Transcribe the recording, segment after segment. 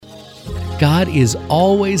God is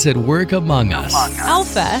always at work among us.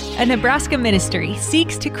 Alpha, a Nebraska ministry,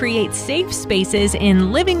 seeks to create safe spaces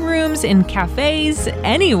in living rooms, in cafes,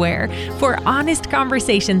 anywhere, for honest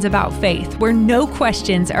conversations about faith where no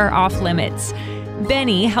questions are off limits.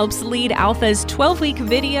 Benny helps lead Alpha's 12-week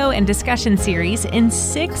video and discussion series in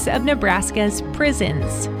 6 of Nebraska's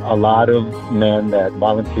prisons. A lot of men that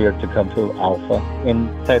volunteer to come to Alpha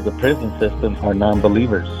inside the prison system are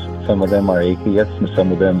non-believers. Some of them are atheists, and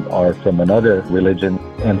some of them are from another religion.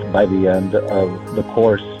 And by the end of the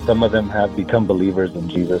course, some of them have become believers in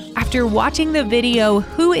Jesus. After watching the video,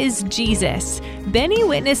 Who is Jesus?, Benny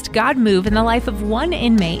witnessed God move in the life of one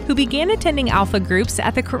inmate who began attending Alpha groups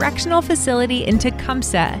at the correctional facility in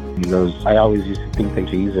Tecumseh. He goes, I always used to think that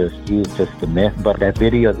Jesus, he was just a myth, but that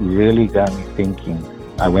video really got me thinking.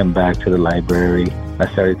 I went back to the library. I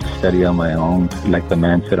started to study on my own. Like the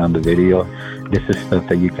man said on the video, this is stuff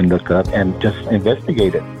that you can look up and just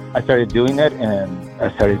investigate it. I started doing it, and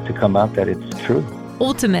I started to come out that it's true.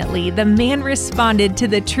 Ultimately, the man responded to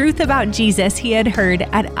the truth about Jesus he had heard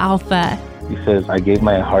at Alpha. He says, I gave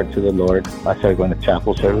my heart to the Lord. I started going to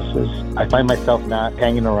chapel services. I find myself not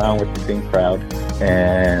hanging around with the same crowd.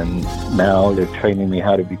 And now they're training me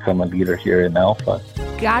how to become a leader here in Alpha.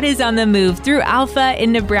 God is on the move through Alpha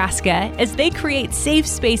in Nebraska as they create safe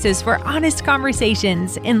spaces for honest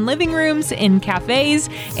conversations in living rooms, in cafes,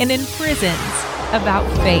 and in prisons about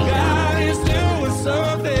faith. God is doing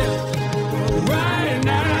something right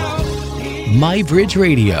now. My Bridge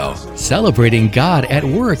Radio, celebrating God at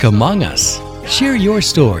work among us. Share your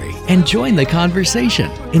story and join the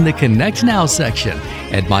conversation in the Connect Now section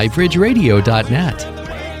at mybridgeradio.net.